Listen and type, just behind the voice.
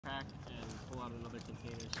out another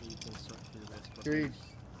container so you can sort through this. But Here there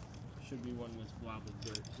should be one that's blob of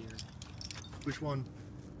dirt here. Which one?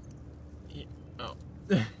 Yeah. Oh.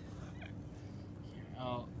 Here,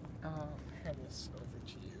 I'll hand this over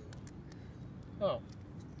to you. Oh.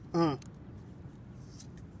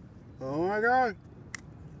 Oh my god.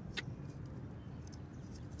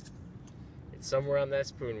 It's somewhere on that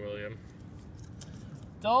spoon, William.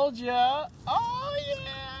 Told ya! Oh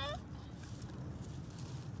yeah!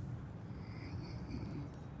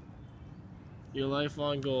 Your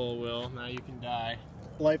lifelong goal, Will. Now you can die.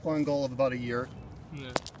 Lifelong goal of about a year.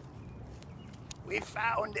 Yeah. We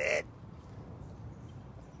found it!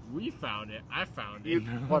 We found it. I found it.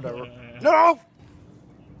 Whatever. No!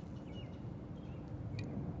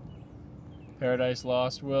 Paradise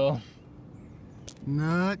Lost, Will.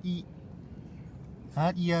 Not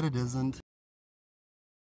yet, it isn't.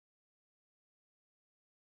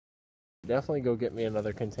 Definitely go get me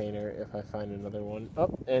another container if I find another one.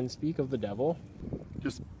 Oh, and speak of the devil.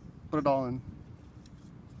 Just put it all in.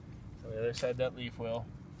 On the other side of that leaf, Will.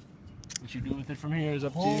 What you do with it from here is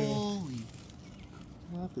up to you. Holy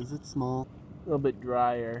crap, is it small? A little bit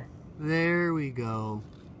drier. There we go.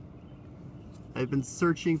 I've been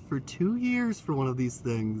searching for 2 years for one of these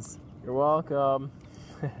things. You're welcome.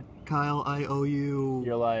 Kyle, I owe you...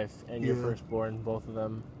 Your life and your firstborn, both of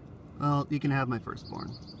them. Well, you can have my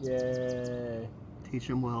firstborn. Yay. Teach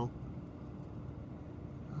him well.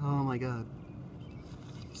 Oh my god.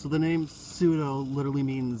 So the name pseudo literally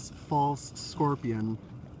means false scorpion.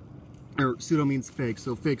 Or pseudo means fake,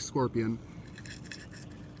 so fake scorpion.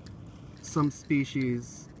 Some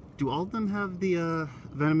species... Do all of them have the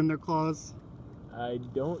venom in their claws? I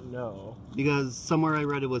don't know. Because somewhere I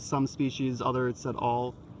read it was some species, other it said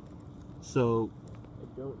all. So...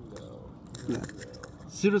 I don't know. Yeah.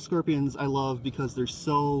 Pseudoscorpions I love because they're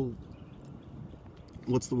so...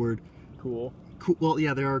 What's the word? Cool. Cool. Well,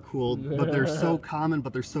 yeah, they are cool, but they're so common,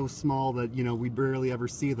 but they're so small that, you know, we barely ever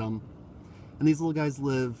see them. And these little guys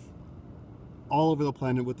live all over the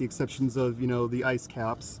planet with the exceptions of, you know, the ice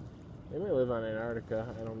caps. They may live on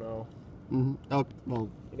Antarctica, I don't know. Mm-hmm. Oh, well.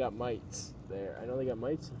 They got mites there. I know they got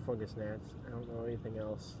mites and fungus gnats. I don't know anything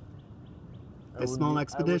else. A small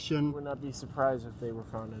expedition. I would not be surprised if they were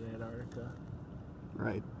found in Antarctica.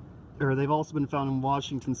 Right. Or they've also been found in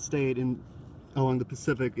Washington State along the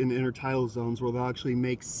Pacific in intertidal zones where they'll actually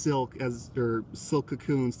make silk silk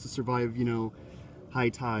cocoons to survive, you know, high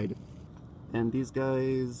tide. And these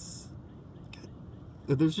guys,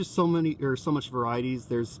 there's just so much varieties.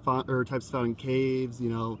 There's types found in caves, you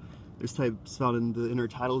know, there's types found in the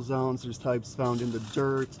intertidal zones, there's types found in the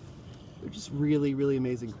dirt. They're just really, really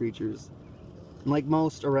amazing creatures. And like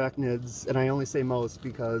most arachnids, and I only say most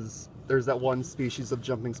because there's that one species of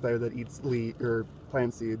jumping spider that eats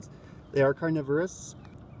plant seeds. They are carnivorous,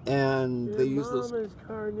 and they use those. Mom is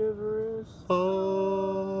carnivorous.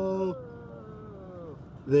 Oh.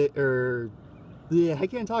 They are. Yeah, I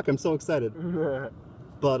can't talk. I'm so excited.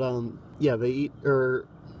 But yeah, they eat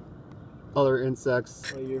other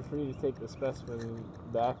insects. Well, you're free to take the specimen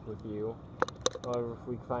back with you. However, if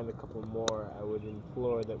we find a couple more, I would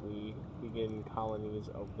implore that we begin colonies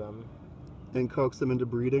of them. And coax them into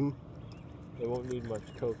breeding. They won't need much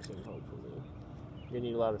coaxing, hopefully. You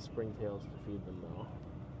need a lot of springtails to feed them, though.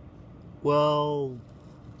 Well,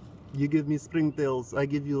 you give me springtails, I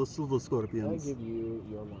give you pseudoscorpions. I give you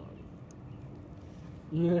your mom.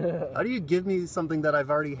 Yeah. How do you give me something that I've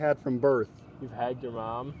already had from birth? You've had your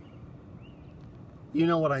mom? You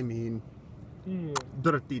know what I mean. Yeah.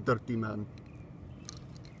 Dirty, dirty man.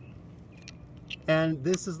 And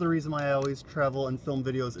this is the reason why I always travel and film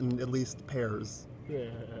videos in at least pairs. Yeah.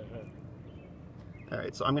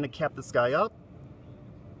 Alright, so I'm going to cap this guy up.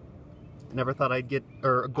 I never thought I'd get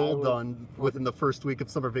a goal done within the first week of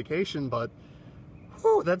summer vacation, but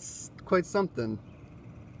whew, that's quite something.